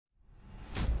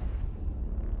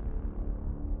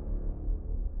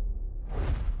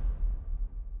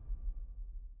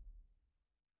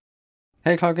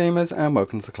Hey Cloud Gamers, and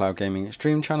welcome to the Cloud Gaming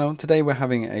Extreme channel. Today we're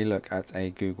having a look at a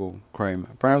Google Chrome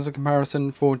browser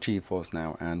comparison for GeForce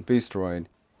Now and Boosteroid.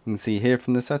 You can see here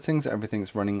from the settings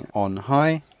everything's running on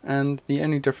high, and the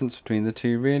only difference between the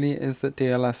two really is that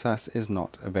DLSS is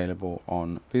not available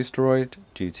on Boosteroid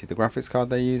due to the graphics card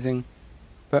they're using.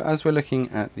 But as we're looking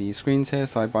at the screens here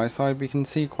side by side, we can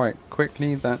see quite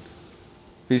quickly that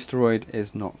Boosteroid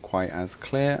is not quite as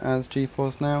clear as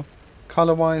GeForce Now.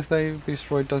 Color wise though,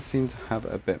 Boosteroid does seem to have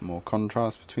a bit more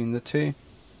contrast between the two.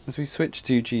 As we switch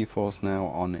to GeForce Now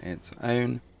on its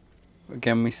own,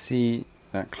 again we see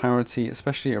that clarity,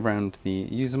 especially around the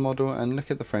user model, and look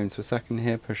at the frames per second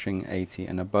here pushing 80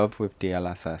 and above with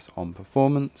DLSS on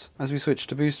performance. As we switch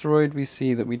to Boosteroid, we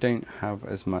see that we don't have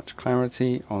as much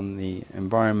clarity on the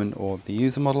environment or the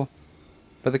user model,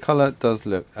 but the colour does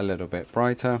look a little bit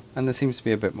brighter, and there seems to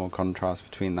be a bit more contrast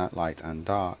between that light and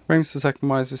dark. Frames per second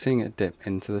wise, we're seeing it dip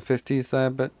into the 50s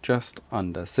there, but just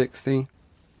under 60.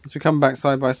 As we come back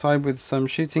side by side with some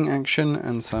shooting action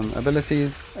and some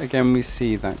abilities, again we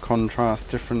see that contrast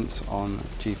difference on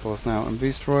GeForce Now and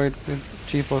Boosteroid, with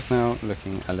GeForce Now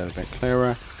looking a little bit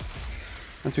clearer.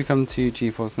 As we come to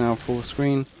GeForce Now full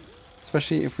screen,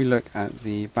 especially if we look at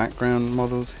the background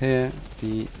models here,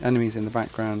 the enemies in the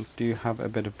background do have a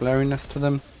bit of blurriness to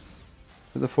them,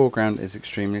 but the foreground is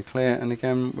extremely clear, and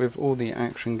again with all the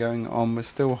action going on we're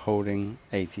still holding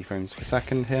 80 frames per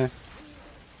second here.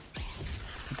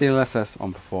 The DLSS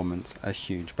on performance, a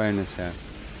huge bonus here.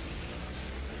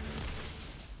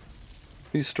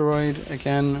 Boosteroid,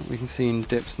 again we can see in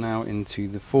dips now into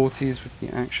the 40s with the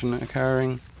action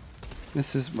occurring.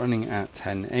 This is running at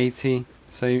 1080.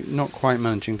 So not quite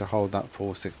managing to hold that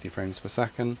full 60 frames per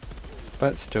second,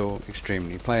 but still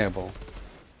extremely playable.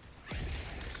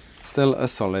 Still a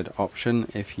solid option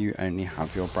if you only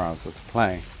have your browser to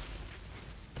play.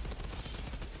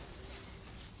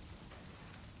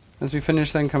 As we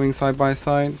finish then coming side by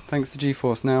side, thanks to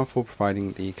GeForce Now for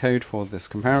providing the code for this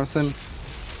comparison.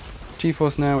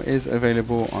 GeForce Now is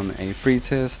available on a free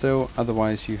tier still,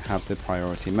 otherwise you have the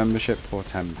priority membership for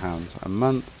 £10 a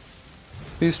month.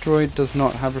 Boosteroid does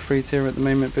not have a free tier at the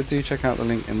moment, but do check out the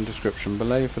link in the description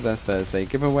below for their Thursday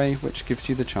giveaway, which gives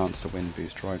you the chance to win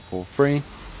Boosteroid for free.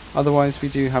 Otherwise we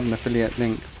do have an affiliate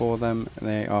link for them,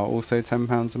 they are also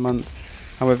 £10 a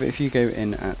month. However, if you go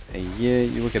in at a year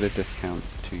you will get a discount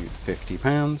to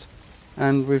 £50,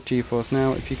 and with GeForce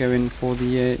Now if you go in for the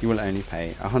year you will only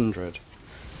pay £100.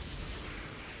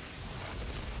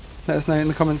 Let us know in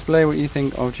the comments below what you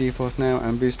think of GeForce Now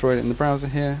and Boosteroid in the browser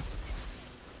here.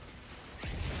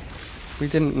 We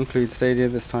didn't include Stadia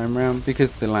this time around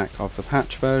because of the lack of the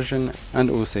patch version and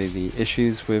also the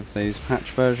issues with those patch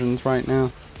versions right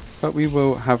now, but we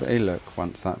will have a look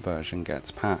once that version gets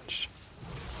patched.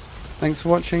 Thanks for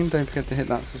watching, don't forget to hit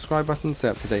that subscribe button to stay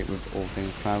up to date with all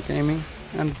things cloud gaming,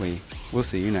 and we will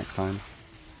see you next time.